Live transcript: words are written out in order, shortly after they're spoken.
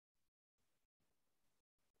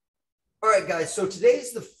All right, guys. So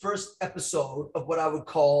today's the first episode of what I would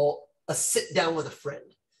call a sit down with a friend.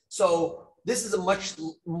 So this is a much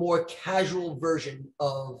more casual version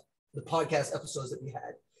of the podcast episodes that we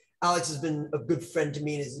had. Alex has been a good friend to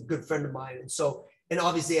me and is a good friend of mine. And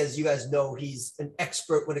obviously, as you guys know, he's an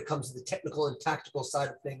expert when it comes to the technical and tactical side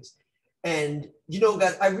of things. And,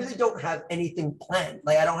 guys, I really don't have anything planned.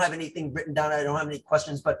 Like, I don't have anything written down. I don't have any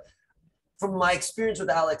questions, but from my experience with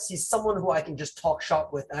Alex, he's someone who I can just talk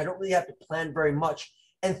shop with, and I don't really have to plan very much.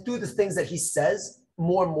 And through the things that he says,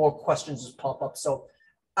 more and more questions just pop up. So,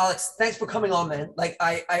 Alex, thanks for coming on, man. Like,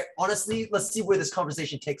 I honestly, let's see where this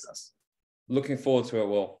conversation takes us. Looking forward to it,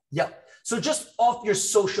 Will. Yeah. So just off your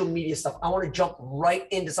social media stuff, I want to jump right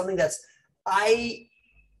into something I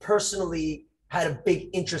personally had a big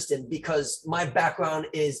interest in because my background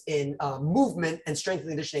is in movement and strength and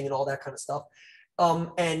conditioning and all that kind of stuff.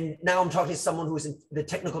 And now I'm talking to someone who's in the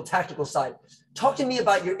technical tactical side. Talk to me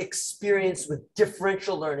about your experience with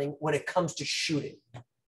differential learning when it comes to shooting.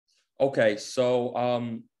 Okay,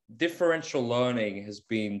 so differential learning has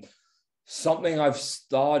been something I've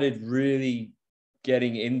started really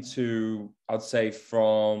getting into, I'd say,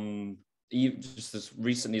 from just as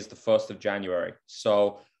recently as the 1st of January.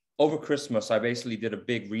 So over Christmas, I basically did a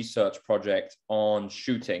big research project on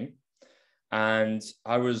shooting, and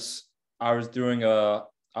I was accessing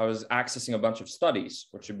a bunch of studies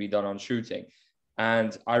which would be done on shooting.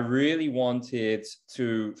 And I really wanted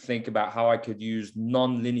to think about how I could use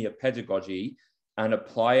non-linear pedagogy and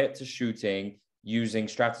apply it to shooting using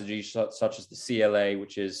strategies such as the CLA,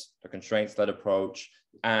 which is the constraints-led approach,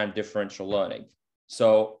 and differential learning.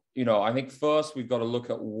 So, I think first we've got to look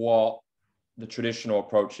at what the traditional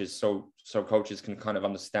approach is so coaches can kind of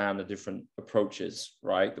understand the different approaches,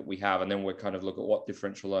 right, that we have. And then we'll kind of look at what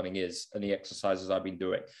differential learning is and the exercises I've been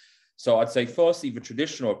doing. So I'd say firstly, the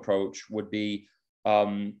traditional approach would be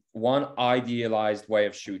one idealized way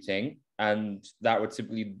of shooting. And that would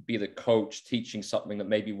typically be the coach teaching something that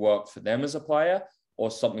maybe worked for them as a player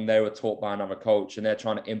or something they were taught by another coach, and they're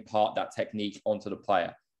trying to impart that technique onto the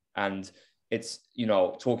player. And it's,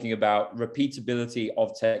 talking about repeatability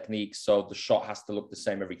of techniques. So the shot has to look the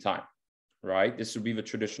same every time, right? This would be the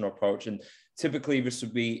traditional approach. And typically this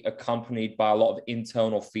would be accompanied by a lot of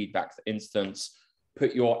internal feedback. For instance,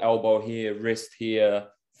 put your elbow here, wrist here,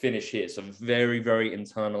 finish here. So very, very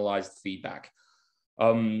internalized feedback.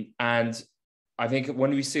 And I think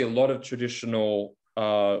when we see a lot of traditional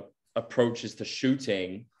approaches to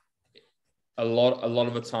shooting, a lot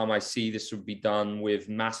of the time I see this would be done with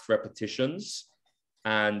massed repetitions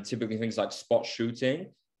and typically things like spot shooting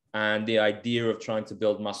and the idea of trying to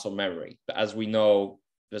build muscle memory. But as we know,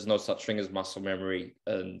 there's no such thing as muscle memory.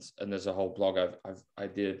 And there's a whole blog I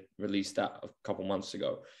did release that a couple months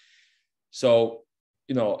ago. So,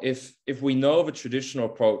 if we know of a traditional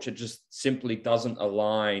approach, it just simply doesn't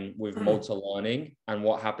align with motor learning and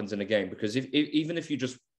what happens in a game. Because even if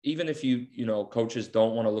coaches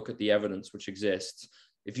don't want to look at the evidence which exists,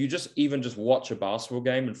 if you just watch a basketball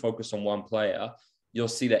game and focus on one player, you'll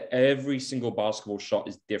see that every single basketball shot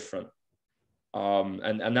is different.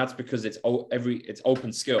 And that's because it's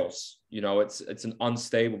open skills. It's an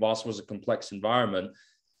unstable basketball is a complex environment.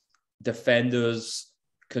 Defenders,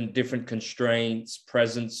 different constraints,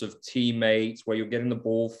 presence of teammates, where you're getting the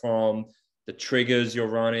ball from, the triggers you're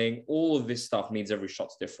running, all of this stuff means every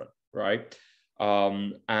shot's different, right?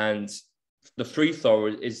 And the free throw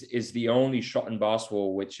is the only shot in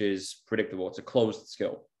basketball which is predictable. It's a closed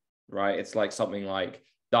skill, right? It's like something like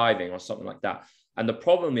diving or something like that. And the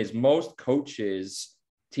problem is most coaches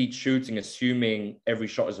teach shooting assuming every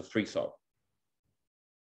shot is a free throw,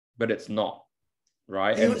 but it's not.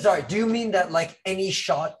 Right. Do you mean that like any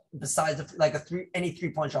shot besides any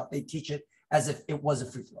 3-point shot, they teach it as if it was a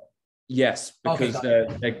free throw? Yes, because they're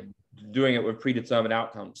doing it with predetermined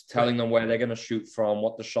outcomes, telling them where they're going to shoot from,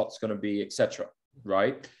 what the shot's going to be, etc.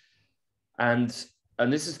 Right. And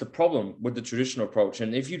this is the problem with the traditional approach.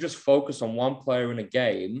 And if you just focus on one player in a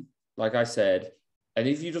game, like I said, and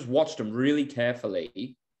if you just watch them really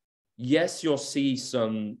carefully, yes, you'll see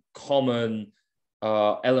some common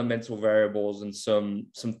elemental variables and some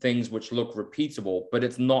things which look repeatable, but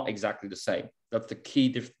it's not exactly the same. That's the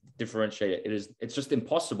key differentiator. It's just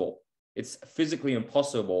impossible. It's physically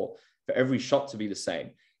impossible for every shot to be the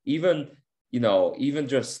same. Even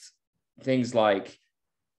just things like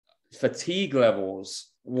fatigue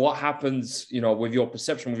levels, what happens, with your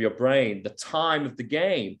perception, with your brain, the time of the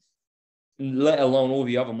game, let alone all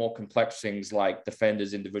the other more complex things like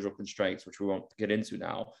defenders' individual constraints, which we won't get into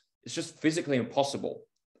now. It's just physically impossible.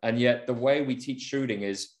 And yet the way we teach shooting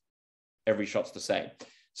is every shot's the same.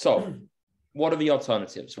 So what are the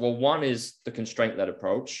alternatives? Well, one is the constraint-led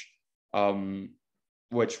approach.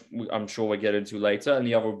 which I'm sure we'll get into later. And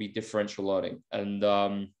the other would be differential learning.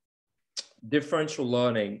 And differential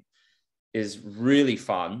learning is really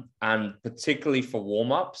fun. And particularly for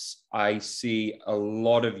warm-ups, I see a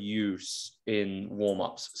lot of use in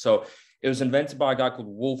warm-ups. So it was invented by a guy called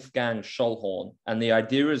Wolfgang Schulhorn. And the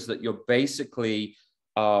idea is that you're basically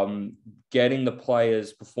getting the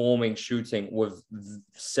players performing shooting with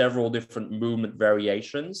several different movement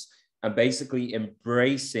variations and basically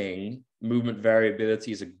embracing movement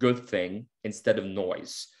variability as a good thing instead of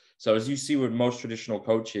noise. So as you see with most traditional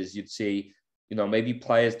coaches, you'd see, maybe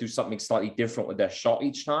players do something slightly different with their shot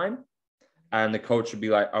each time. And the coach would be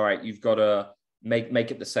like, all right, you've got to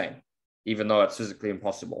make it the same, even though it's physically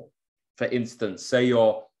impossible. For instance, say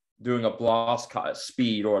you're doing a blast cut at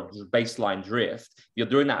speed or a baseline drift, you're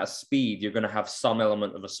doing that at speed, you're going to have some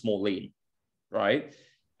element of a small lean, right?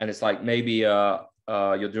 And it's like maybe you're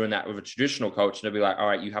doing that with a traditional coach and they'll be like, all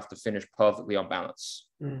right, you have to finish perfectly on balance.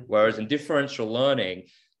 Whereas in differential learning,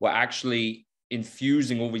 we're actually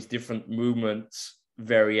infusing all these different movements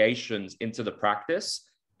variations into the practice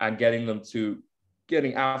and getting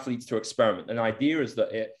athletes to experiment. And the idea is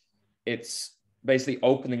that it's basically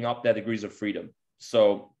opening up their degrees of freedom.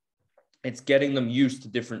 So it's getting them used to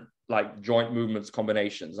different like joint movements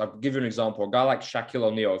combinations. I'll give you an example. A guy like Shaquille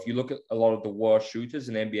O'Neal, if you look at a lot of the worst shooters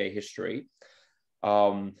in NBA history,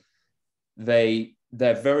 they're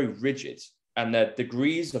very rigid and their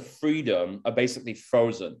degrees of freedom are basically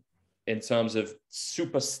frozen in terms of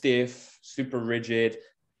super stiff, super rigid,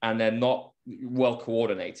 and they're not well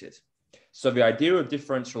coordinated. So the idea of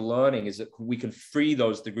differential learning is that we can free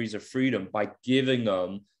those degrees of freedom by giving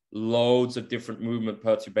them loads of different movement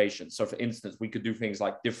perturbations. So for instance, we could do things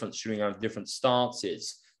like different shooting out of different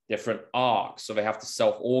stances, different arcs. So they have to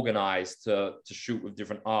self-organize to shoot with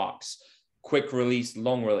different arcs, quick release,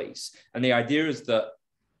 long release. And the idea is that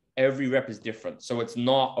every rep is different. So it's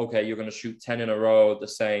not, okay, you're going to shoot 10 in a row, the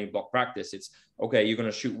same block practice. It's, okay, you're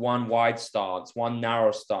going to shoot one wide stance, one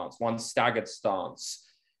narrow stance, one staggered stance,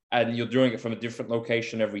 and you're doing it from a different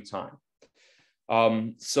location every time.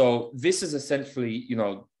 So this is essentially,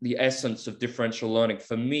 the essence of differential learning.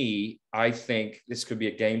 For me, I think this could be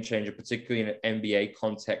a game changer, particularly in an NBA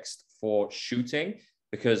context for shooting,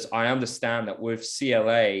 because I understand that with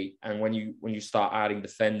CLA and when you start adding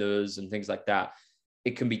defenders and things like that,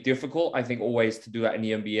 it can be difficult, I think, always to do that in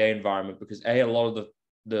the NBA environment because A, a lot of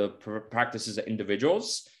the practices are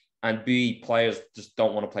individuals, and B, players just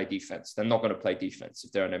don't want to play defense. They're not going to play defense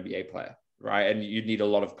if they're an NBA player, right? And you need a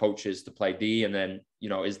lot of coaches to play D. And then,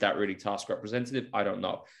 is that really task representative? I don't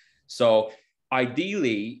know. So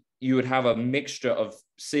ideally, you would have a mixture of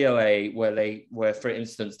CLA where, for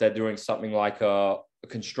instance, they're doing something like a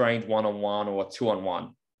constrained one-on-one or a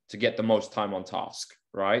two-on-one to get the most time on task,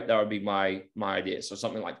 right? That would be my idea. So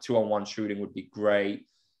something like two-on-one shooting would be great,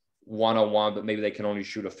 one-on-one, but maybe they can only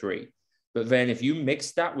shoot a three. But then if you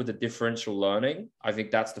mix that with the differential learning, I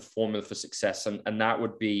think that's the formula for success. And that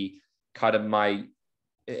would be kind of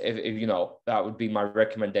that would be my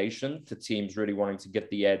recommendation to teams really wanting to get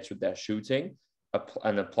the edge with their shooting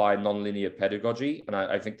and apply nonlinear pedagogy. And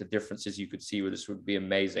I think the differences you could see with this would be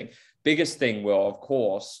amazing. Biggest thing, Will, of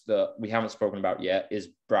course, that we haven't spoken about yet is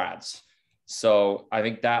Brads. So I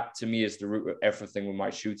think that to me is the root of everything with my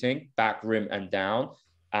shooting, back, rim, and down.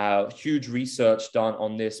 Huge research done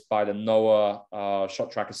on this by the NOAA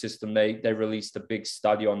shot tracker system. They released a big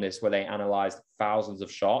study on this where they analyzed thousands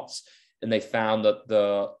of shots, and they found that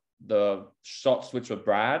the shots which were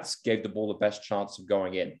Brads gave the ball the best chance of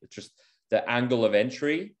going in. It's just the angle of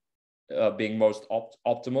entry being most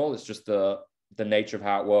optimal. It's just the nature of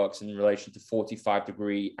how it works in relation to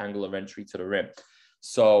 45-degree angle of entry to the rim.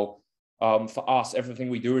 So for us, everything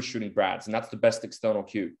we do is shooting Brads, and that's the best external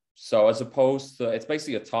cue. So as opposed to, it's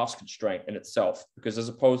basically a task constraint in itself, because as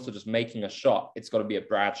opposed to just making a shot, it's got to be a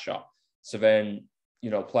Brad shot. So then,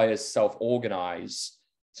 players self-organize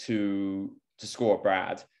to score a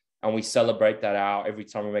Brad, and we celebrate that out every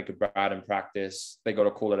time we make a Brad in practice. They got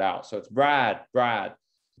to call it out. So it's Brad.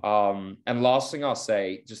 And last thing I'll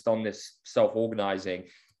say, just on this self-organizing,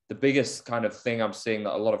 the biggest kind of thing I'm seeing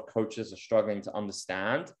that a lot of coaches are struggling to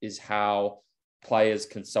understand is how players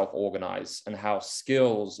can self-organize and how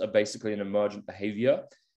skills are basically an emergent behavior.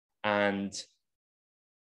 And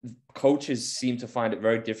coaches seem to find it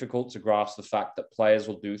very difficult to grasp the fact that players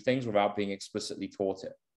will do things without being explicitly taught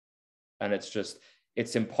it. And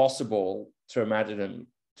it's impossible to imagine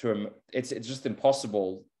it's just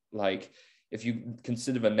impossible. Like, if you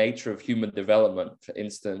consider the nature of human development, for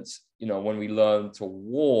instance, when we learn to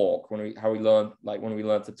walk, when we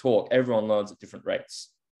learn to talk, everyone learns at different rates.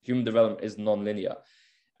 Human development is non-linear.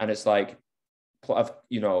 And it's like,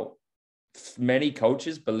 many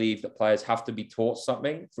coaches believe that players have to be taught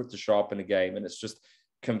something for it to show up in a game. And it's just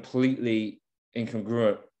completely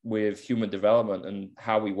incongruent with human development and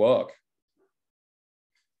how we work.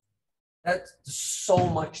 That's so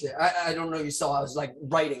much there. I don't know if you saw, I was like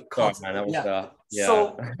writing constantly. Oh, man, that was, yeah.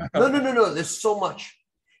 So no. There's so much.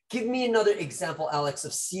 Give me another example, Alex,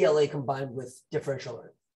 of CLA combined with differential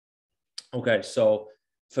learning. Okay, so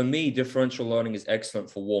for me, differential learning is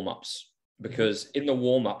excellent for warm-ups, because in the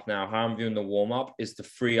warm-up now, how I'm viewing the warm-up is to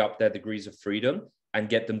free up their degrees of freedom and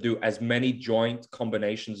get them do as many joint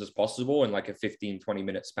combinations as possible in like a 15-20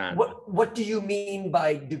 minute span. What do you mean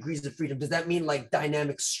by degrees of freedom? Does that mean like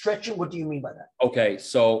dynamic stretching? What do you mean by that? Okay,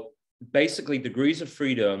 so basically degrees of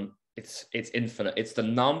freedom, it's infinite. It's the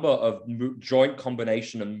number of joint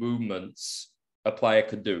combination and movements a player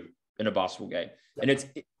could do in a basketball game. Yep.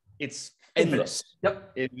 And it's endless.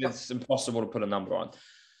 Yep. It's impossible to put a number on.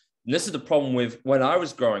 And this is the problem with when I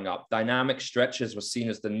was growing up, dynamic stretches were seen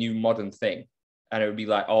as the new modern thing. And it would be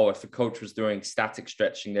like, oh, if a coach was doing static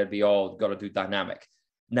stretching, they'd be, oh, got to do dynamic.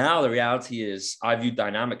 Now, the reality is I view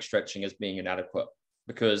dynamic stretching as being inadequate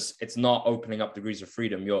because it's not opening up degrees of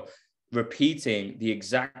freedom. You're repeating the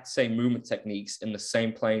exact same movement techniques in the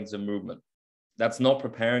same planes of movement. That's not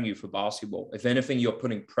preparing you for basketball. If anything, you're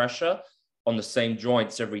putting pressure on the same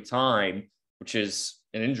joints every time, which is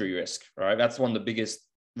an injury risk, right? That's one of the biggest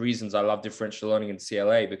reasons I love differential learning in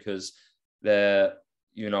CLA, because they're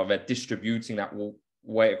distributing that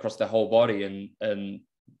weight across their whole body and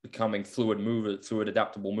becoming fluid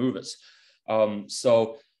adaptable movers.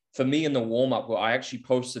 So for me in the warm-up, well, I actually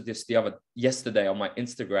posted this yesterday on my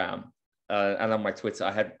Instagram and on my Twitter.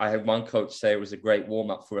 I had one coach say it was a great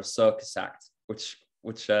warm-up for a circus act, which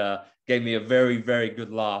gave me a very, very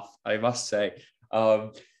good laugh, I must say.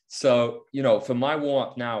 So, for my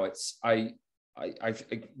warm-up now, I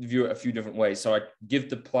view it a few different ways. So I give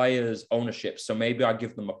the players ownership. So maybe I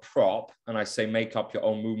give them a prop and I say, make up your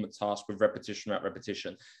own movement task with repetition at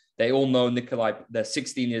repetition. They all know they're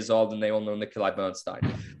 16 years old and they all know Nikolai Bernstein.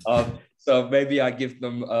 So maybe I give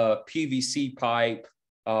them a PVC pipe,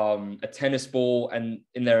 a tennis ball, and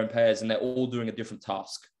in their pairs, and they're all doing a different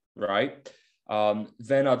task, right?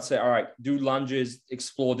 Then I'd say, all right, do lunges,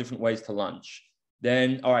 explore different ways to lunge.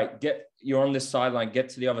 Then, all right, you're on this sideline, get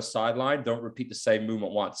to the other sideline. Don't repeat the same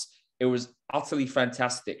movement once. It was utterly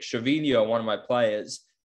fantastic. Chavinio, one of my players,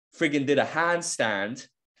 friggin' did a handstand,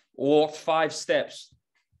 walked 5 steps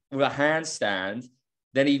with a handstand.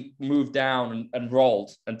 Then he moved down and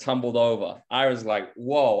rolled and tumbled over. I was like,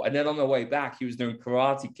 whoa. And then on the way back, he was doing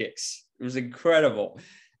karate kicks. It was incredible.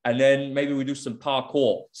 And then maybe we do some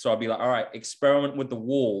parkour. So I'd be like, all right, experiment with the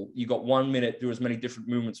wall. You got 1 minute, do as many different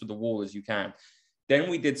movements with the wall as you can. Then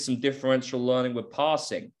we did some differential learning with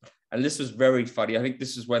passing. And this was very funny. I think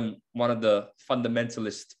this is when one of the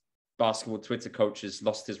fundamentalist basketball Twitter coaches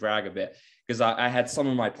lost his rag a bit, because I had some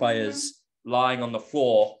of my players lying on the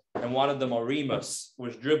floor and one of them, Orimus,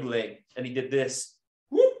 was dribbling and he did this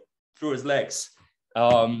through his legs.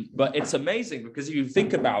 But it's amazing because if you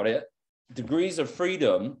think about it, degrees of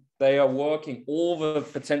freedom, they are working all the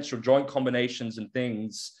potential joint combinations and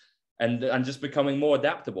things and just becoming more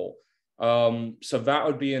adaptable. So that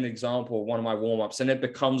would be an example of one of my warm-ups, and it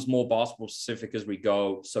becomes more basketball specific as we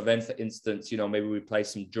go. So then, for instance, maybe we play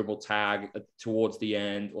some dribble tag towards the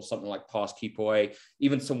end or something like pass, keep away,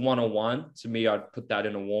 even some one-on-one. To me, I'd put that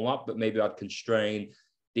in a warm-up, but maybe I'd constrain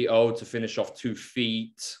the O to finish off 2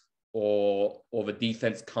 feet or the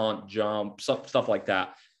defense can't jump, stuff like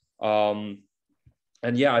that. And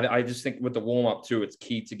yeah, I just think with the warm-up too, it's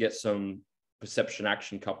key to get some perception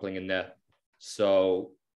action coupling in there.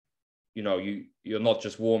 So you're not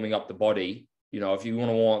just warming up the body. If you want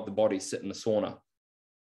to warm up the body, sit in the sauna,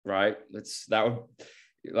 right? That would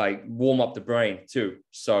like warm up the brain too.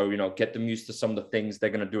 So, get them used to some of the things they're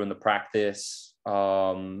going to do in the practice,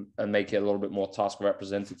 and make it a little bit more task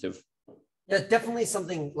representative. Yeah, definitely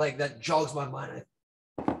something like that jogs my mind.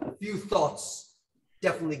 A few thoughts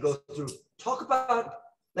definitely go through. Talk about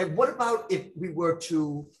what about if we were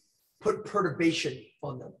to put perturbation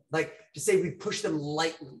on them? Like to say we push them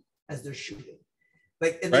lightly as they're shooting,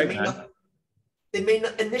 and they may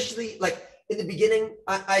not initially, in the beginning,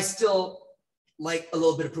 I still like a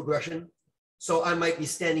little bit of progression. So I might be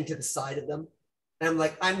standing to the side of them and I'm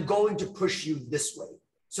like, I'm going to push you this way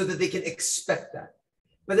so that they can expect that.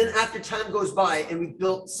 But then after time goes by and we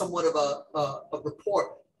built somewhat of a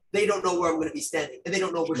rapport, they don't know where I'm going to be standing and they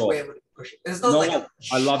don't know which way I'm going to be pushing. And it's not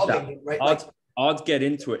I love that. Him, right? I'd get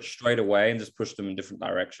into it straight away and just push them in different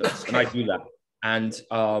directions. Okay. And I do that.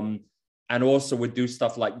 And also we do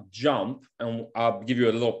stuff like jump, and I'll give you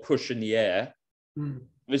a little push in the air. And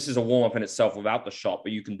this is a warm-up in itself without the shot,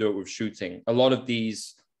 but you can do it with shooting. A lot of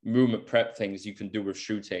these movement prep things you can do with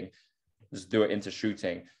shooting. Just do it into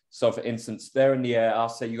shooting. So for instance, they're in the air, I'll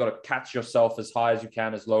say you got to catch yourself as high as you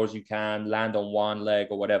can, as low as you can, land on one leg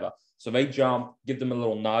or whatever. So they jump, give them a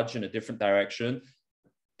little nudge in a different direction.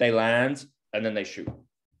 They land and then they shoot.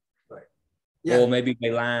 Right. Yeah. Or maybe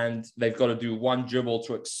they land, they've got to do one dribble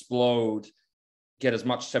to explode, get as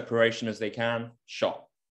much separation as they can, shot.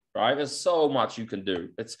 Right? There's so much you can do.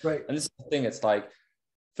 It's right. And this is the thing, it's like,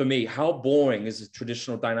 for me, how boring is a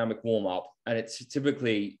traditional dynamic warm-up? And it's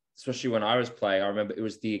typically, especially when I was playing, I remember it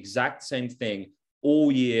was the exact same thing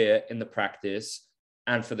all year in the practice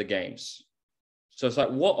and for the games. So it's like,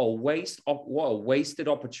 what a wasted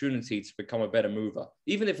opportunity to become a better mover.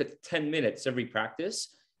 Even if it's 10 minutes every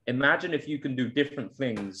practice, imagine if you can do different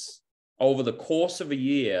things over the course of a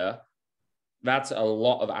year. That's a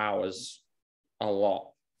lot of hours, a lot.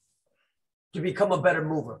 To become a better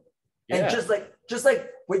mover. Yeah. And just like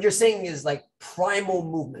what you're saying is like primal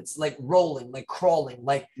movements, like rolling, like crawling,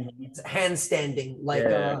 like handstanding, like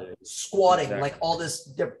squatting, exactly. Like all this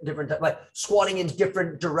different, like squatting in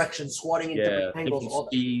different directions, squatting in different angles, different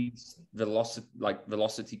speeds,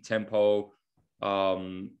 velocity, tempo,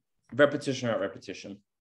 repetition at repetition.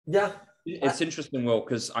 Yeah. It's interesting, Will,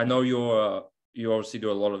 because I know you obviously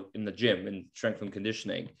do a lot of in the gym in strength and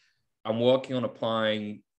conditioning. I'm working on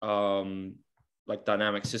applying like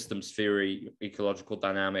dynamic systems theory, ecological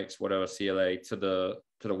dynamics, whatever, CLA to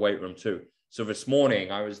the weight room too. So this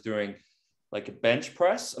morning I was doing like a bench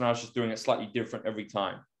press and I was just doing it slightly different every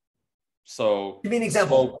time. So give me an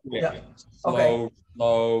example.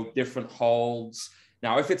 Slow, different holds.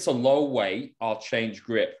 Now, if it's a low weight, I'll change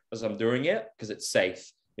grip as I'm doing it because it's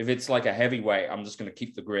safe. If it's like a heavy weight, I'm just going to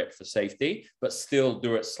keep the grip for safety, but still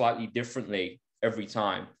do it slightly differently every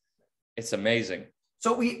time. It's amazing.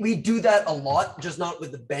 So we do that a lot, just not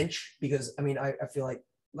with the bench, because I mean, I feel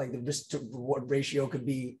like the risk to reward ratio could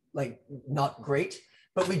be like not great,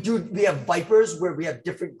 but we have Vipers where we have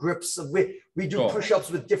different grips of we do push-ups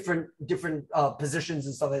with different positions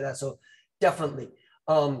and stuff like that. So definitely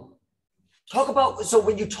so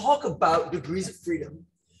when you talk about degrees of freedom,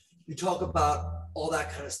 you talk about all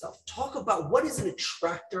that kind of stuff. Talk about what is an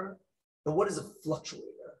attractor and what is a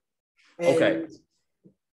fluctuator. And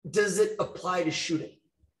does it apply to shooting?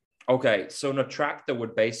 Okay, so an attractor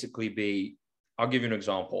would basically be, I'll give you an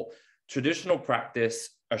example. Traditional practice,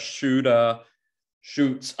 a shooter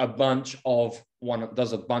shoots does a bunch of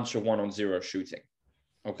 1-on-0 shooting.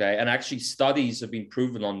 Okay, and actually studies have been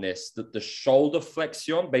proven on this, that the shoulder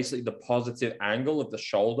flexion, basically the positive angle of the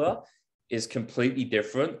shoulder, is completely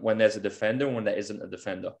different when there's a defender and when there isn't a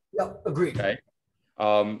defender. Yeah, agreed. Okay.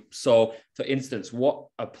 So for instance, what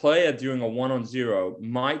a player doing a 1-on-0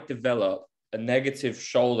 might develop a negative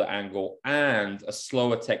shoulder angle and a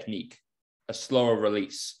slower technique, a slower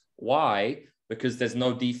release. Why? Because there's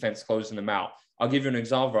no defense closing them out. I'll give you an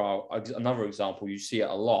example. Another example, you see it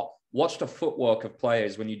a lot. Watch the footwork of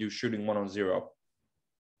players when you do shooting 1-on-0.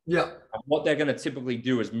 Yeah. And what they're going to typically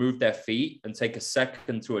do is move their feet and take a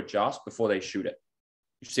second to adjust before they shoot it.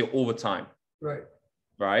 You see it all the time. Right.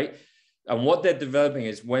 Right. And what they're developing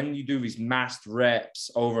is when you do these massed reps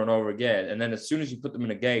over and over again, and then as soon as you put them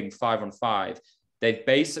in a game 5-on-5, they've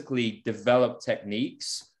basically developed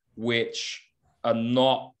techniques which are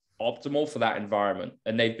not optimal for that environment.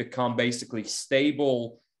 And they've become basically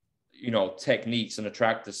stable, techniques and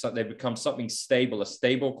attractors. So they become something stable, a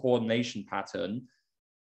stable coordination pattern.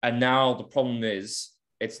 And now the problem is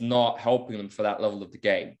it's not helping them for that level of the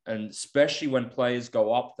game. And especially when players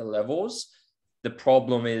go up the levels, the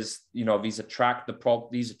problem is, these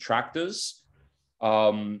attractors,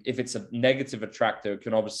 if it's a negative attractor, it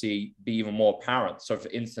can obviously be even more apparent. So for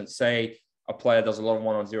instance, say a player does a lot of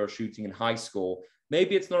 1-on-0 shooting in high school,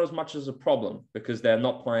 maybe it's not as much as a problem because they're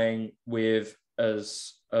not playing with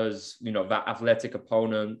as that athletic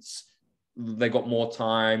opponents. They got more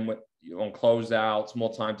time on closeouts,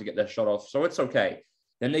 more time to get their shot off. So it's okay.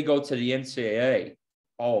 Then they go to the NCAA.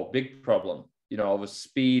 Oh, big problem. The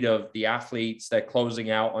speed of the athletes, they're closing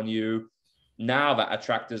out on you. Now that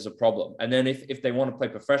attractor is a problem. And then if they want to play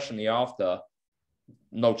professionally after,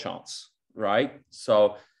 no chance, right?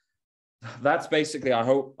 So that's basically, I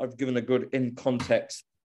hope I've given a good in context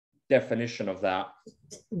definition of that.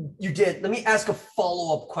 You did. Let me ask a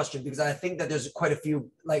follow-up question because I think that there's quite a few,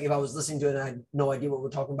 like if I was listening to it and I had no idea what we're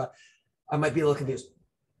talking about, I might be a little confused.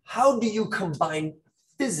 How do you combine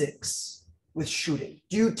physics with shooting?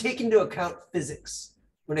 Do you take into account physics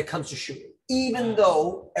when it comes to shooting? Even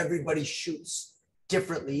though everybody shoots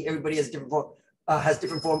differently, everybody has different form, has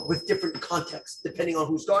different form with different contexts, depending on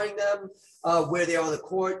who's guarding them, where they are on the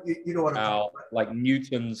court. You know what I'm talking about. Like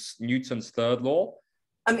Newton's third law.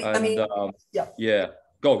 I mean, yeah. Yeah.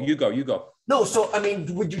 You go. No, so I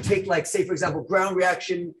mean, would you take like, say, for example, ground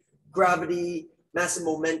reaction, gravity, massive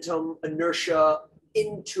momentum, inertia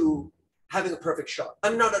into having a perfect shot?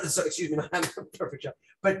 I'm not, excuse me, not having a perfect shot,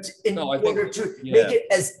 but in order to make it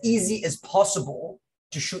as easy as possible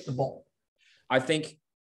to shoot the ball. I think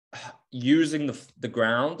using the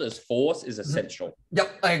ground as force is essential.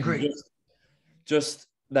 Yep, I agree. Just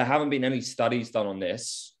there haven't been any studies done on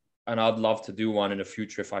this, and I'd love to do one in the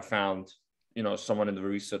future if I found, someone in the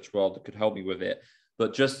research world that could help me with it.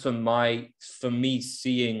 But just for me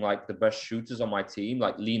seeing like the best shooters on my team,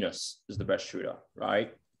 like Linus is the best shooter,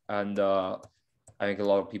 right? And I think a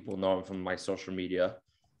lot of people know him from my social media.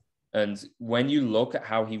 And when you look at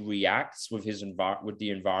how he reacts with with the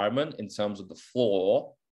environment in terms of the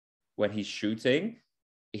floor, when he's shooting,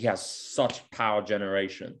 he has such power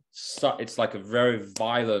generation. So it's like a very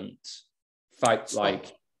violent fight.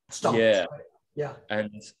 Stop. Yeah.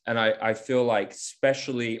 And I feel like,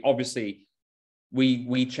 especially, obviously,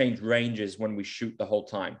 we change ranges when we shoot the whole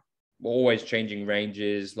time. We're always changing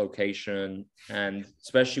ranges, location, and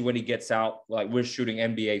especially when he gets out, like we're shooting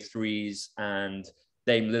NBA threes and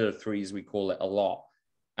Dame Lillard threes, we call it a lot.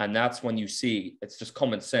 And that's when you see, it's just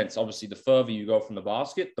common sense. Obviously, the further you go from the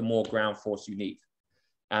basket, the more ground force you need.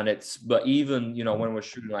 But even, when we're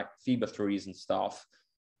shooting like FIBA threes and stuff,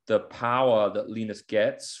 the power that Linus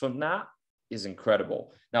gets from that is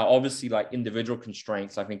incredible. Now, obviously, like individual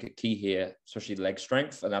constraints, I think are key here, especially leg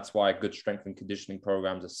strength. And that's why a good strength and conditioning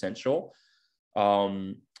program is essential.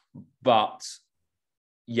 But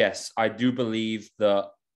yes, I do believe that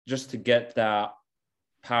just to get that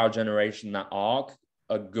power generation, that arc,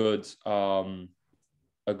 a good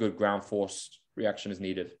ground force reaction is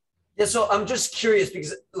needed. Yeah, so I'm just curious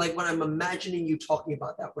because, like, when I'm imagining you talking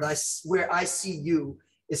about that, where I see you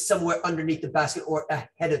is somewhere underneath the basket or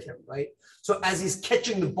ahead of him, right? So as he's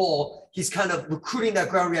catching the ball, he's kind of recruiting that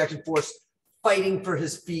ground reaction force, fighting for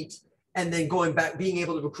his feet, and then going back, being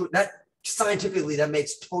able to recruit that. Scientifically, that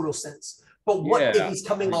makes total sense. But what if he's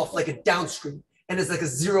coming off like a downstream and it's like a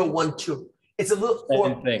 0-1-2? It's a little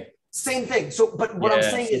same thing. So, but what I'm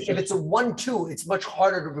saying is, if it's a 1-2, it's much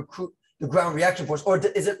harder to recruit the ground reaction force. Or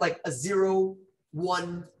is it like a 0-1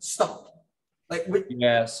 stomp?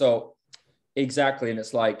 So exactly. And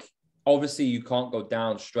it's like, obviously you can't go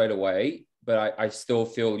down straight away, but I still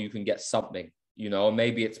feel you can get something,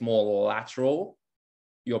 maybe it's more lateral,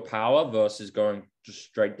 your power, versus going just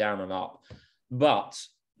straight down and up. But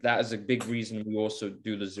that is a big reason we also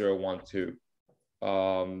do the 0-1-2,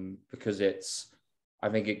 because I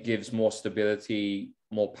think it gives more stability,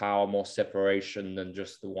 more power, more separation than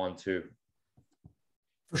just the 1-2.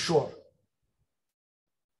 For sure.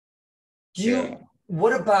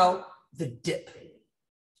 What about the dip?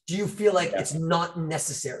 Do you feel like it's not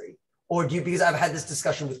necessary? Or because I've had this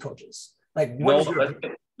discussion with coaches. Like,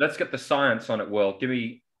 let's get the science on it, Will. Give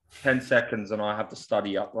me 10 seconds and I have the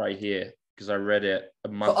study up right here because I read it a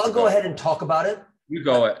month ago. I'll go ahead and talk about it. You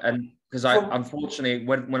go it. And because unfortunately,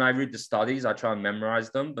 when I read the studies, I try and memorize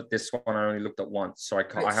them, but this one I only looked at once, so I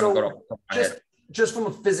haven't got it off the top of my head. Just from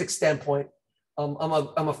a physics standpoint,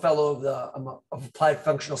 I'm a fellow of applied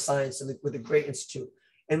functional science with a great institute,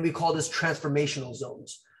 and we call this transformational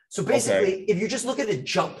zones. So basically, if you just look at a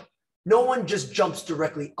jump, no one just jumps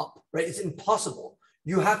directly up, right? It's impossible.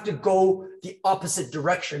 You have to go the opposite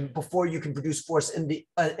direction before you can produce force in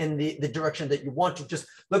the direction that you want to. Just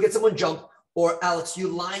look at someone jump. Or Alex, you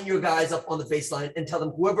line your guys up on the baseline and tell them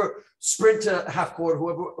whoever sprint to half court,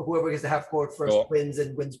 whoever gets to half court first wins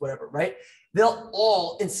whatever, right? They'll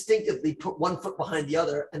all instinctively put one foot behind the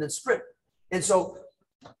other and then sprint. And so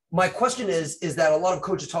my question is that a lot of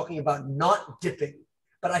coaches are talking about not dipping,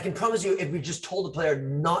 but I can promise you, if we just told the player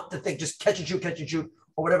not to think, just catch and shoot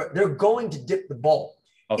or whatever, they're going to dip the ball.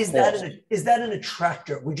 Is that an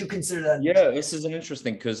attractor? Would you consider that? This is an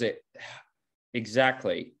interesting because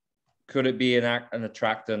exactly. Could it be an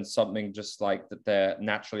attractor and something just like that they're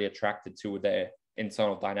naturally attracted to with their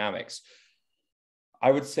internal dynamics?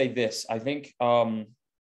 I would say this. I think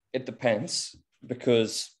it depends,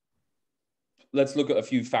 because let's look at a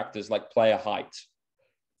few factors like player height,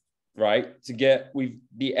 right?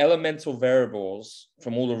 The elemental variables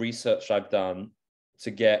from all the research I've done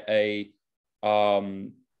to get to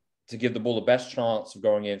give the ball the best chance of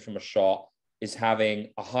going in from a shot is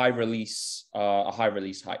having a high release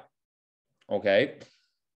height. Okay.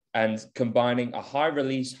 And combining a high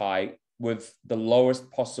release height with the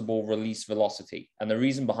lowest possible release velocity. And the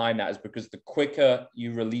reason behind that is because the quicker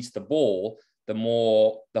you release the ball,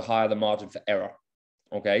 the higher the margin for error.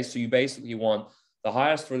 Okay, so you basically want the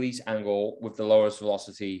highest release angle with the lowest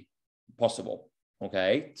velocity possible.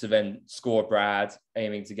 Okay, to then score Brad,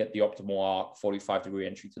 aiming to get the optimal arc, 45-degree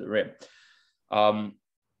entry to the rim.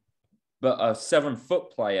 But a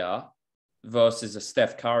 7-foot player versus a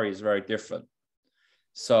Steph Curry is very different.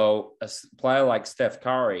 So a player like Steph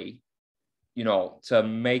Curry, you know, to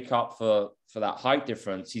make up for that height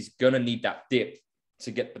difference, he's going to need that dip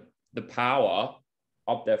to get the power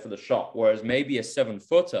up there for the shot. Whereas maybe a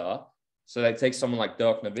 7-footer, so they take someone like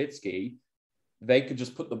Dirk Nowitzki, they could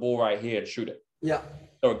just put the ball right here and shoot it. Yeah.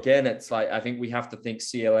 So again, it's like, I think we have to think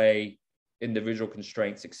CLA, individual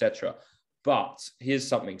constraints, etc. But here's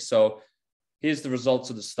something. So here's the results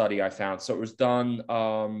of the study I found. So it was done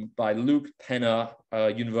by Luke Penner,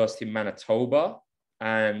 University of Manitoba.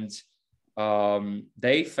 And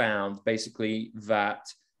they found basically that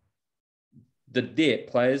the dip,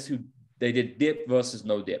 players who, they did dip versus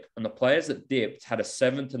no dip. And the players that dipped had a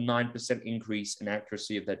 7 to 9% increase in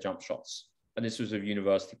accuracy of their jump shots. And this was of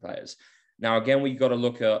university players. Now, again, we got to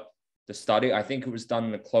look at the study. I think it was done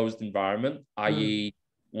in a closed environment, i.e.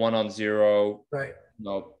 1-on-0, right, you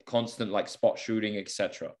know, constant like spot shooting,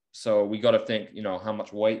 etc. So we got to think, you know, how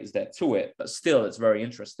much weight is there to it? But still, it's very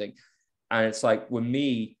interesting. And it's like, with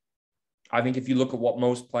me, I think if you look at what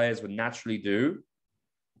most players would naturally do,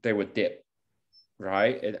 they would dip,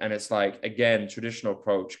 right? And it's like, again, traditional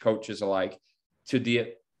approach, coaches are like, to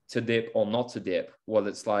dip or not to dip. Well,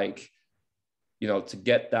 it's like, you know, to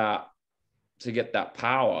get that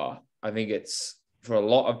power, I think it's, for a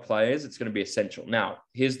lot of players, it's going to be essential. Now,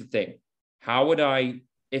 here's the thing. How would I,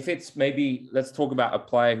 if it's maybe, let's talk about a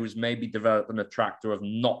player who's maybe developed an attractor of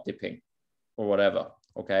not dipping or whatever,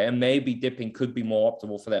 okay? And maybe dipping could be more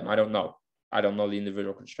optimal for them. I don't know. I don't know the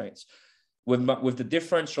individual constraints. With the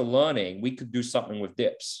differential learning, we could do something with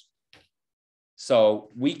dips. So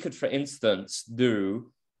we could, for instance,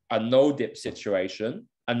 do a no dip situation.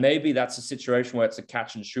 And maybe that's a situation where it's a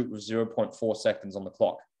catch and shoot with 0.4 seconds on the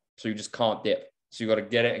clock. So you just can't dip. So you got to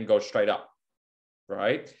get it and go straight up,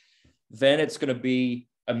 right? Then it's going to be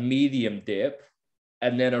a medium dip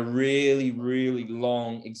and then a really, really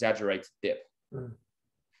long exaggerated dip. Mm.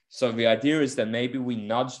 So the idea is that maybe we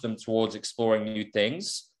nudge them towards exploring new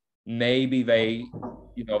things. Maybe they,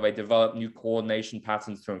 you know, they develop new coordination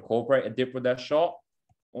patterns to incorporate a dip with their shot,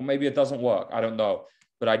 or maybe it doesn't work. I don't know.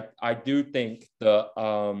 But I do think that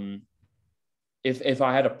if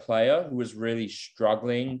I had a player who was really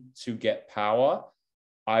struggling to get power,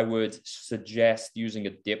 I would suggest using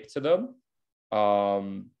a dip to them.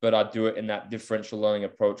 But I'd do it in that differential learning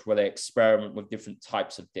approach where they experiment with different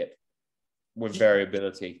types of dip with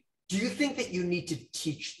variability. Do you think that you need to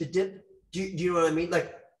teach the dip? Do you know what I mean?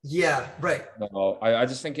 Like, yeah, right. No, I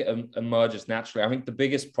just think it emerges naturally. I think the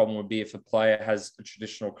biggest problem would be if a player has a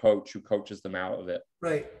traditional coach who coaches them out of it.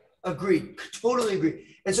 Right. Agreed. Totally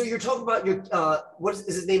agree. And so you're talking about your, what is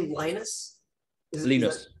his name? Linus?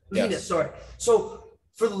 Linus. Linus, sorry. So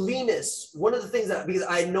for Linus, one of the things that, because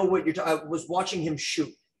I know what I was watching him shoot.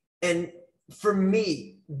 And for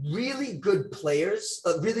me, really good players,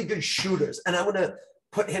 really good shooters, and I want to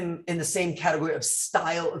put him in the same category of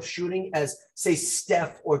style of shooting as, say,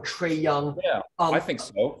 Steph or Trae Young. Yeah, I think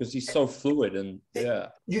so, because he's so fluid and yeah.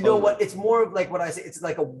 You know what? It's more of like what I say. It's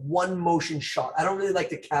like a one motion shot. I don't really like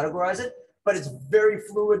to categorize it, but it's very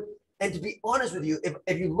fluid. And to be honest with you,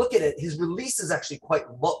 if you look at it, his release is actually quite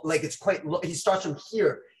low. Like it's quite low. He starts from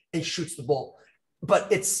here and shoots the ball.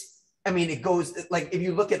 But it's, I mean, it goes like, if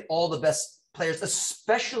you look at all the best players,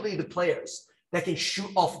 especially the players that can shoot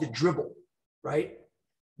off the dribble, right?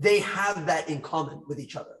 They have that in common with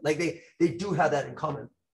each other. Like they do have that in common.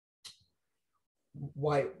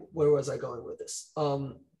 Where was I going with this?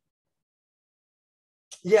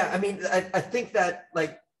 Yeah, I mean, I think that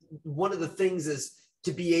like one of the things is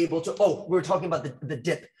to be able to, we're talking about the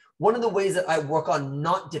dip. One of the ways that I work on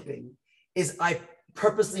not dipping is I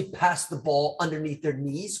purposely pass the ball underneath their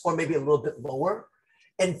knees or maybe a little bit lower.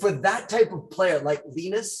 And for that type of player like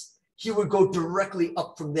Linus, he would go directly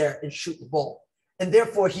up from there and shoot the ball. And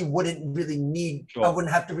therefore, he wouldn't really need, I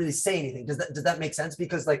wouldn't have to really say anything. Does that make sense?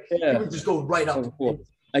 Because like, he would just go right up.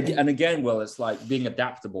 And again, Will, it's like being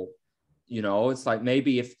adaptable. You know, it's like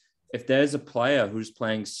maybe if there's a player who's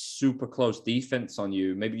playing super close defense on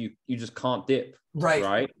you, maybe you just can't dip.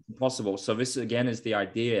 Right? Impossible. So this, again, is the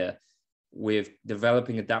idea with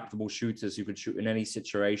developing adaptable shooters who can shoot in any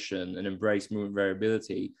situation and embrace movement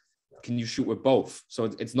variability. Can you shoot with both? So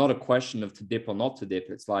it's not a question of to dip or not to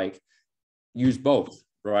dip. It's like, use both,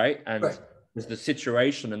 right? And there's the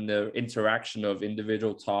situation and the interaction of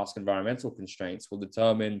individual task environmental constraints will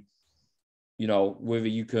determine, you know, whether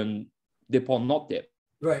you can dip or not dip.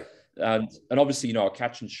 Right. And obviously, you know, a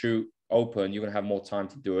catch and shoot open, you're going to have more time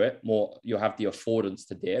to do it. You'll have the affordance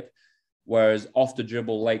to dip. Whereas off the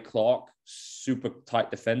dribble, late clock, super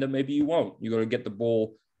tight defender, maybe you won't. You're going to get the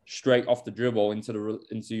ball straight off the dribble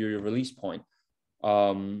into your release point.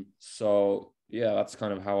 So yeah, that's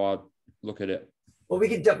kind of how I look at it. Well, we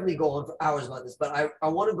could definitely go on for hours about this, but I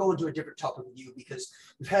want to go into a different topic with you because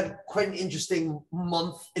we've had quite an interesting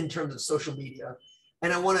month in terms of social media.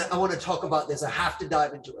 And I want to talk about this. I have to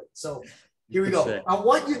dive into it. So here we go. I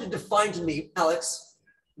want you to define to me, Alex,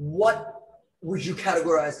 what would you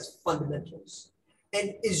categorize as fundamentals?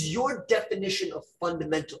 And is your definition of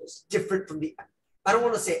fundamentals different from the, I don't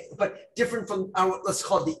want to say, but different from our, let's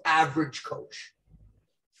call it the average coach?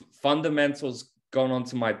 Fundamentals gone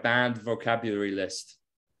onto my banned vocabulary list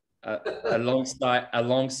alongside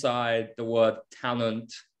the word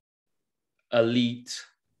talent, elite,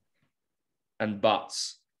 and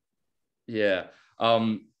buts. Yeah.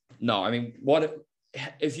 No, I mean, what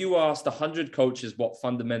if you asked 100 coaches what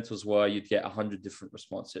fundamentals were, you'd get 100 different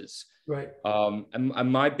responses. Right.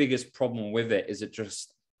 And my biggest problem with it is it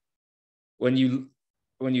just, when you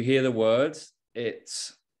hear the words,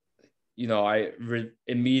 it's, you know, I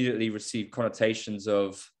immediately receive connotations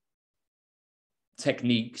of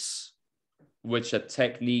techniques, which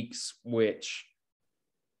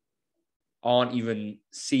aren't even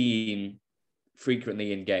seen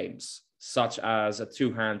frequently in games, such as a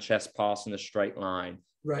two-hand chest pass in a straight line,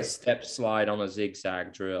 right, a step slide on a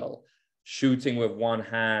zigzag drill, shooting with one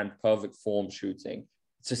hand, perfect form shooting.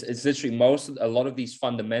 It's literally a lot of these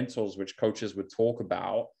fundamentals which coaches would talk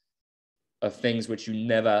about are things which you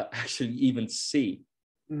never actually even see.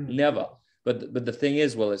 Never. But the thing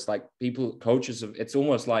is, well, it's like it's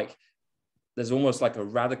almost like there's almost like a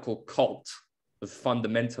radical cult of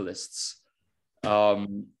fundamentalists.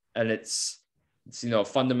 And it's, you know,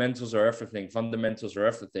 fundamentals are everything.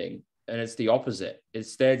 And it's the opposite.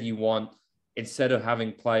 Instead of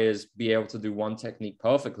having players be able to do one technique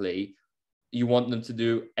perfectly, you want them to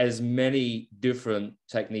do as many different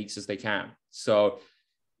techniques as they can. So,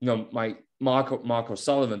 you know, Marco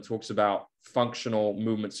Sullivan talks about functional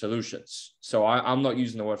movement solutions. So I'm not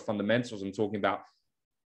using the word fundamentals. I'm talking about,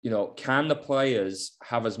 you know, can the players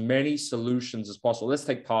have as many solutions as possible? Let's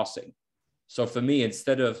take passing. So for me,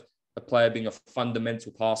 instead of a player being a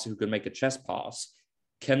fundamental passer who can make a chest pass,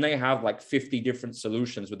 can they have like 50 different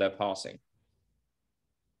solutions with their passing?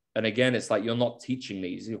 And again, it's like, you're not teaching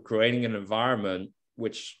these, you're creating an environment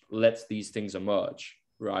which lets these things emerge,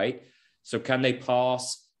 right? So can they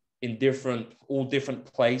pass in all different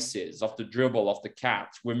places, off the dribble, off the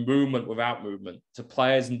catch, with movement, without movement, to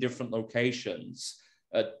players in different locations,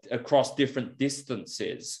 across different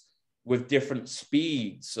distances, with different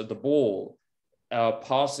speeds of the ball,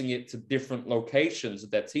 passing it to different locations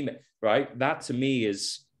of their teammate, right? That to me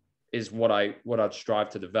is what I'd strive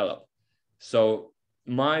to develop. So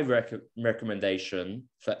my recommendation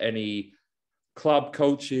for any club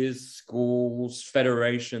coaches, schools,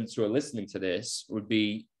 federations who are listening to this would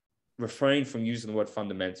be refrain from using the word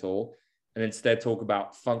fundamental and instead talk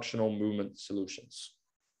about functional movement solutions.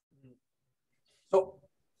 So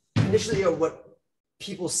initially, what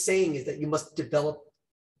people saying is that you must develop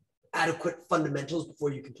adequate fundamentals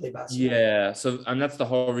before you can play basketball. Yeah. So, and that's the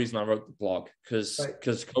whole reason I wrote the blog, because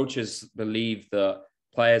coaches believe that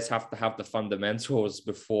players have to have the fundamentals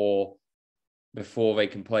before they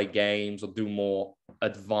can play games or do more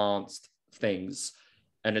advanced things.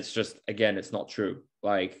 And it's just, again, it's not true.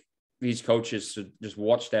 Like, these coaches should just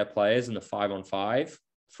watch their players in the 5-on-5,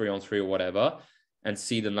 3-on-3 or whatever, and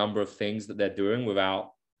see the number of things that they're doing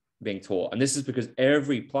without being taught. And this is because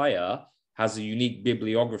every player has a unique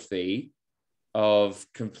bibliography of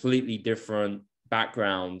completely different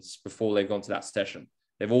backgrounds before they've gone to that session.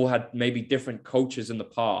 They've all had maybe different coaches in the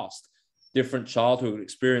past, different childhood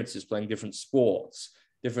experiences playing different sports,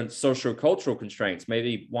 different socio-cultural constraints.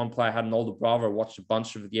 Maybe one player had an older brother, watched a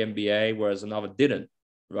bunch of the NBA, whereas another didn't,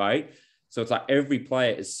 right? So it's like every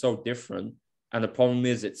player is so different. And the problem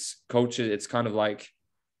is it's kind of like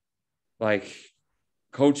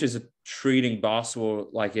coaches are treating basketball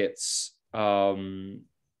like it's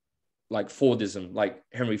like Fordism, like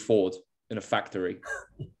Henry Ford in a factory,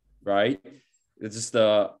 right? It's just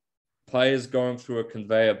the players going through a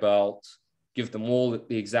conveyor belt, give them all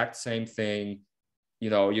the exact same thing. You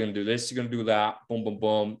know, you're going to do this, you're going to do that, boom, boom,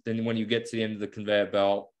 boom. Then when you get to the end of the conveyor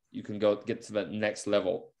belt, you can get to that next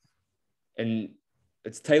level. And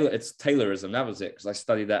it's Taylorism. That was it, because I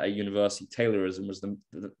studied that at university. Taylorism was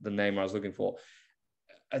the name I was looking for.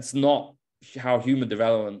 It's not how human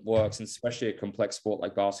development works, and especially a complex sport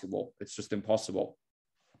like basketball. It's just impossible.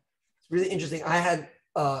 It's really interesting. I had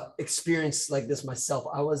experience like this myself.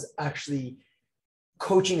 I was actually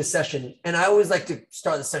coaching a session, and I always like to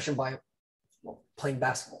start the session by playing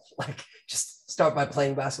basketball, like just start by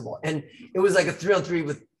playing basketball. And it was like a 3-on-3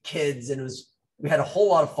 with kids, and we had a whole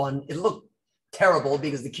lot of fun. It looked terrible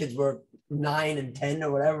because the kids were 9 and 10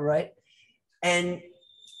 or whatever, right? And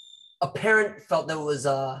a parent felt that it was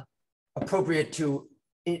appropriate to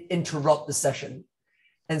interrupt the session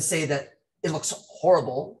and say that it looks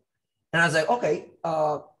horrible. And I was like, okay,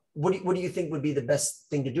 what do you think would be the best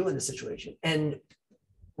thing to do in this situation? And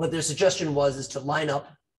what their suggestion is to line up,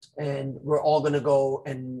 and we're all going to go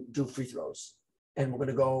and do free throws. And we're going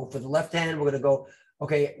to go for the left hand. We're going to go,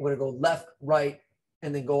 okay, we're going to go left, right,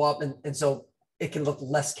 and then go up. And so it can look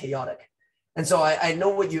less chaotic. And so I know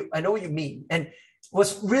what you mean. And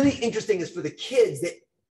what's really interesting is for the kids, they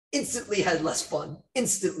instantly had less fun.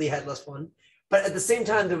 But at the same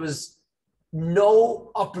time, there was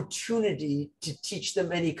no opportunity to teach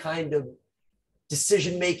them any kind of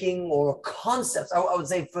decision-making or concepts. I would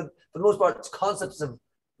say for the most part, it's concepts of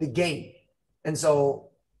the game. And so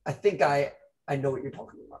I think I know what you're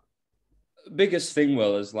talking about. Biggest thing,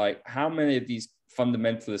 Will, is like how many of these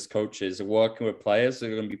fundamentalist coaches are working with players that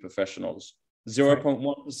are going to be professionals?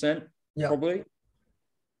 0.1%, yeah. Probably.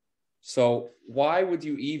 So why would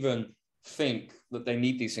you even think that they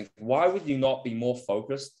need these things? Why would you not be more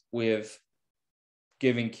focused with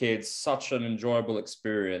giving kids such an enjoyable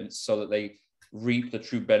experience so that they reap the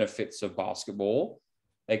true benefits of basketball?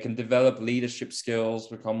 They can develop leadership skills,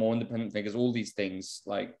 become more independent thinkers, all these things.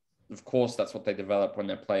 Like, of course, that's what they develop when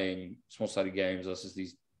they're playing small-sided games versus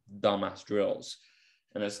these dumbass drills.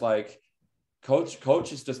 And it's like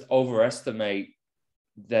coaches just overestimate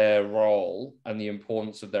their role and the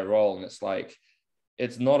importance of their role. And it's like,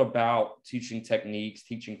 it's not about teaching techniques,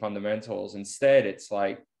 teaching fundamentals. Instead, it's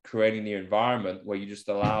like creating the environment where you just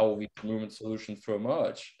allow all these movement solutions to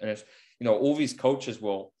emerge. And it's, all these coaches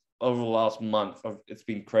will, over the last month, it's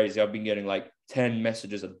been crazy. I've been getting like 10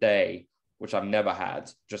 messages a day, which I've never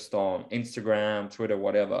had, just on Instagram, Twitter,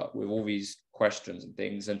 whatever, with all these questions and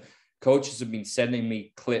things. And coaches have been sending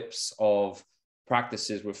me clips of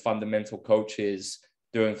practices with fundamental coaches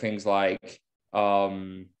doing things like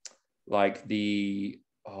the,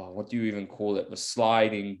 what do you even call it? The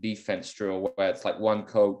sliding defense drill, where it's like one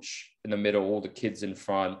coach in the middle, all the kids in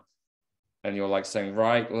front, and you're like saying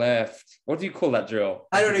right, left. What do you call that drill?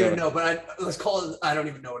 I don't even know, but let's call it, I don't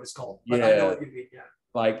even know what it's called. But yeah. I know what you mean, yeah.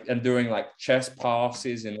 Like, and doing like chest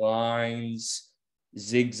passes in lines,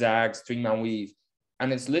 zigzags, 3-man weave.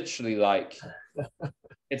 And it's literally like,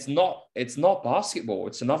 it's not basketball.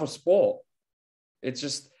 It's another sport. It's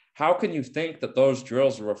just, how can you think that those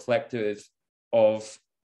drills are reflective of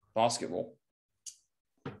basketball?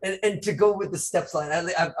 And to go with the steps line,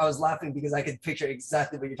 I was laughing because I could picture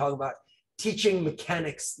exactly what you're talking about. Teaching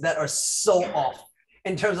mechanics that are so off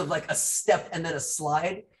in terms of like a step and then a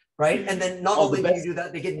slide, right? And then not only do you do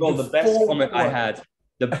that, they get the best comment I had.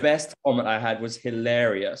 The best comment I had was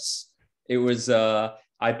hilarious. It was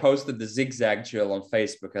I posted the zigzag drill on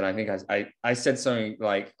Facebook, and I think I said something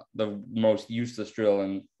like the most useless drill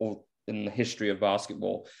in the history of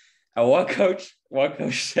basketball. And one coach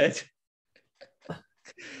said,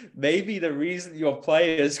 maybe the reason your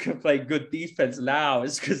players can play good defense now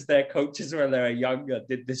is because their coaches, when they were younger,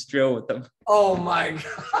 did this drill with them. Oh my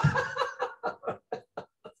God.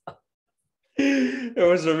 It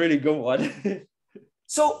was a really good one.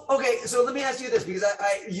 So let me ask you this, because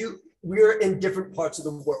we're in different parts of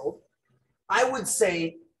the world. I would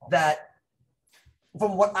say that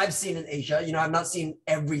from what I've seen in Asia, I've not seen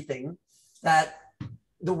everything, that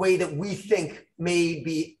the way that we think may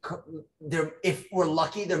be there. If we're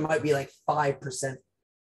lucky, there might be like 5%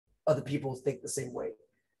 of the people think the same way.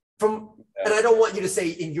 And I don't want you to say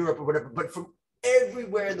in Europe or whatever, but from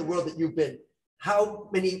everywhere in the world that you've been, how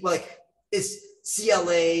many, like, is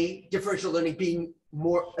CLA, differential learning, being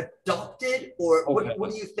more adopted, or okay.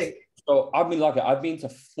 What do you think? So I've been lucky. I've been to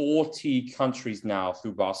 40 countries now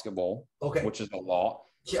through basketball, okay, which is a lot.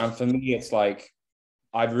 Yeah. And for me, it's like,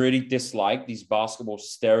 I've really disliked these basketball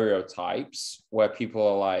stereotypes where people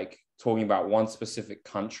are like talking about one specific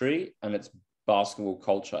country and it's basketball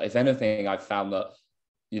culture. If anything, I found that,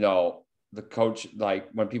 the coach, like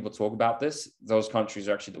when people talk about this, those countries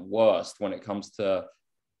are actually the worst when it comes to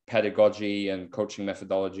pedagogy and coaching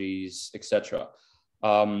methodologies, etc.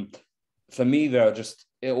 For me,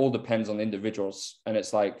 it all depends on individuals. And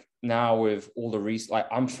it's like now with all the like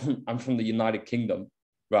I'm from the United Kingdom,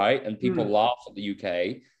 right? And people laugh at the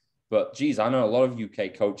UK, but geez, I know a lot of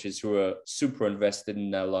UK coaches who are super invested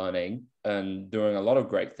in their learning and doing a lot of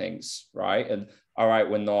great things, right? And all right,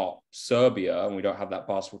 we're not Serbia and we don't have that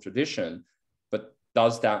basketball tradition, but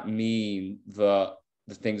does that mean that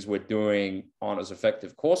the things we're doing aren't as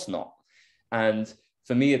effective? Of course not. And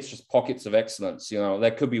for me, it's just pockets of excellence.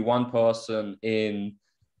 There could be one person in,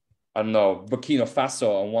 I don't know, Burkina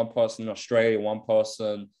Faso, and one person in Australia, one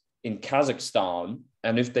person in Kazakhstan.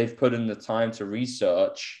 And if they've put in the time to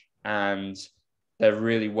research and they're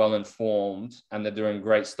really well informed and they're doing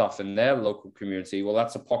great stuff in their local community, well,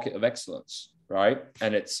 that's a pocket of excellence, right?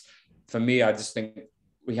 And it's, for me, I just think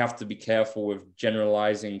we have to be careful with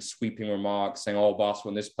generalizing, sweeping remarks, saying, oh,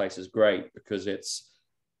 basketball in this place is great, because it's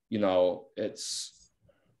not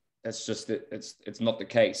the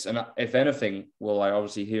case. And if anything, well, I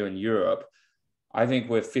obviously here in Europe, I think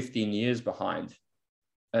we're 15 years behind.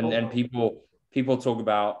 And people talk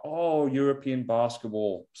about, oh, European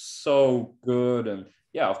basketball, so good. And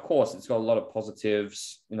yeah, of course, it's got a lot of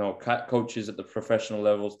positives. Coaches at the professional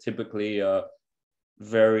levels typically are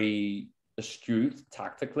very astute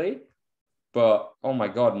tactically. But, oh my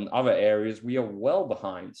God, in other areas, we are well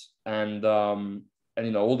behind. And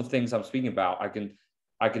all the things I'm speaking about,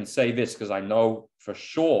 I can say this because I know for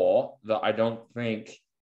sure that I don't think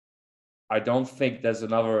there's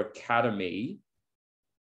another academy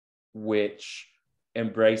which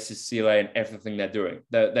embraces CLA and everything they're doing.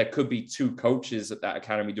 There could be two coaches at that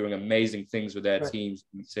academy doing amazing things with their teams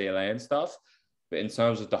in CLA and stuff, but in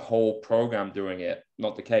terms of the whole program doing it,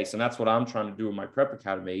 not the case. And that's what I'm trying to do in my prep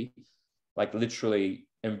academy, like literally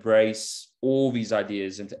embrace all these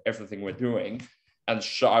ideas into everything we're doing. And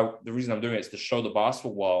the reason I'm doing it is to show the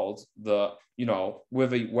basketball world that,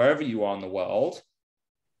 wherever you are in the world,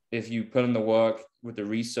 if you put in the work with the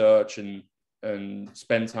research and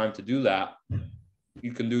spend time to do that,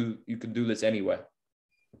 you can do this anywhere.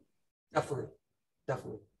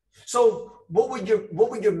 Definitely. So what would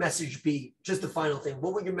your message be? Just the final thing.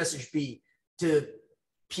 What would your message be to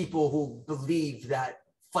people who believe that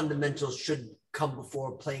fundamentals should come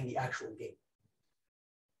before playing the actual game?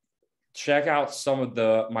 Check out some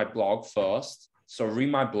of my blog first. So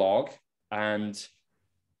read my blog and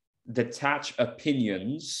detach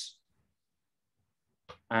opinions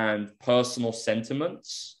and personal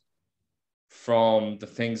sentiments from the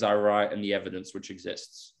things I write and the evidence which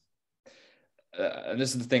exists. And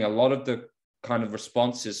this is the thing, a lot of the kind of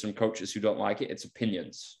responses from coaches who don't like it, it's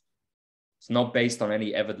opinions. It's not based on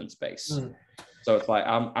any evidence base. So it's like,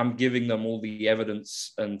 I'm giving them all the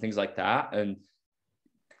evidence and things like that. And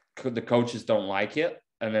the coaches don't like it.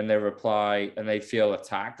 And then they reply and they feel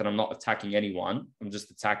attacked. And I'm not attacking anyone. I'm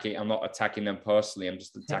not attacking them personally. I'm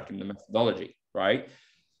just attacking the methodology, right?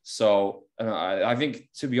 So I think,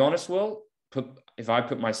 to be honest, Will, if I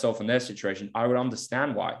put myself in their situation, I would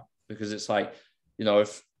understand why. Because it's like,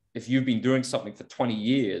 if you've been doing something for 20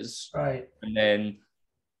 years, right, and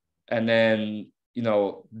then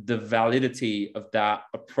the validity of that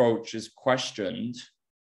approach is questioned,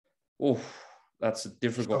 that's a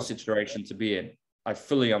difficult situation to be in. I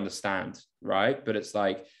fully understand, right? But it's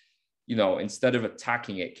like, instead of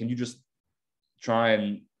attacking it, can you just try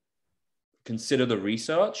and consider the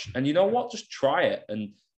research? And you know what? Just try it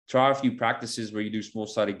and try a few practices where you do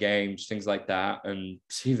small-sided games, things like that, and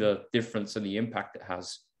see the difference and the impact it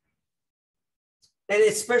has. And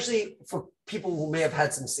especially for people who may have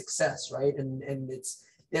had some success, right? And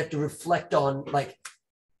they have to reflect on, like,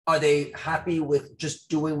 are they happy with just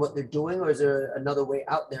doing what they're doing, or is there another way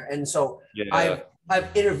out there? And so I've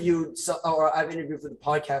interviewed for the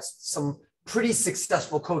podcast some pretty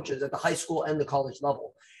successful coaches at the high school and the college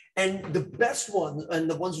level. And the best ones, and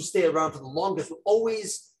the ones who stay around for the longest, will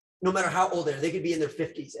always, no matter how old they could be in their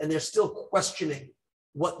 50s, and they're still questioning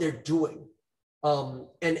what they're doing. And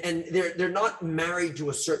they're not married to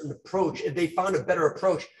a certain approach. If they found a better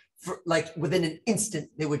approach, within an instant,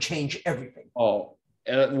 they would change everything. Well,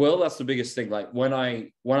 that's the biggest thing. Like when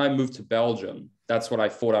I moved to Belgium, that's what I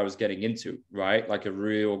thought I was getting into, right? Like a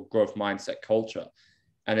real growth mindset culture.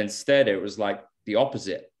 And instead it was like the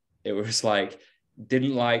opposite. It was like,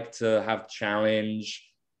 didn't like to have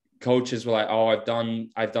challenge. Coaches were like, oh, I've done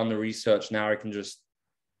the research. Now I can just,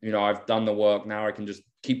 I've done the work. Now I can just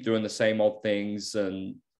keep doing the same old things.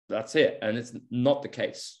 And that's it. And it's not the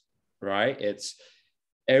case, right? It's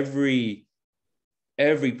every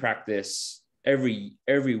practice, every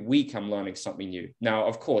week I'm learning something new. Now,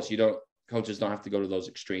 of course, coaches don't have to go to those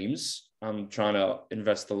extremes. I'm trying to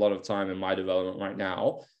invest a lot of time in my development right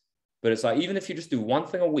now, but it's like, even if you just do one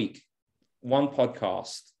thing a week, one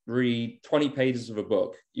podcast, read 20 pages of a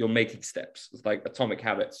book, you're making steps. It's like atomic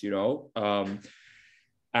habits,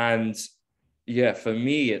 and yeah, for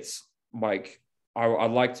me, it's like,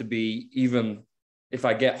 I'd like to be, even if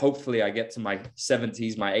hopefully I get to my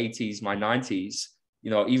 70s, my 80s, my 90s,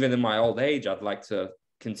 even in my old age, I'd like to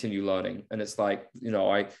continue learning. And it's like,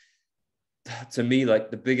 to me, like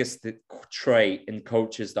the biggest trait in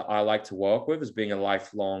coaches that I like to work with is being a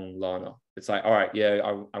lifelong learner. It's like, all right, yeah,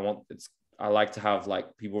 I like to have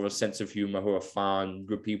like people with a sense of humor who are fun,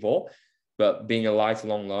 good people, but being a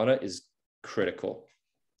lifelong learner is critical.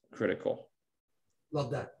 Love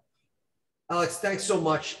that. Alex, thanks so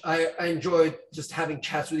much. I enjoyed just having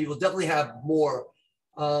chats with you. We'll definitely have more.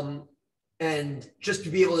 And just to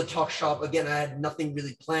be able to talk shop again, I had nothing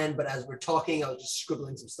really planned, but as we're talking, I was just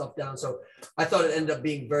scribbling some stuff down. So I thought it ended up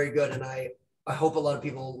being very good. And I hope a lot of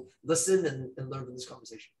people listen and learn from this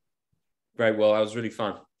conversation. Great. Well, that was really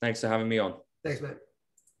fun. Thanks for having me on. Thanks, man.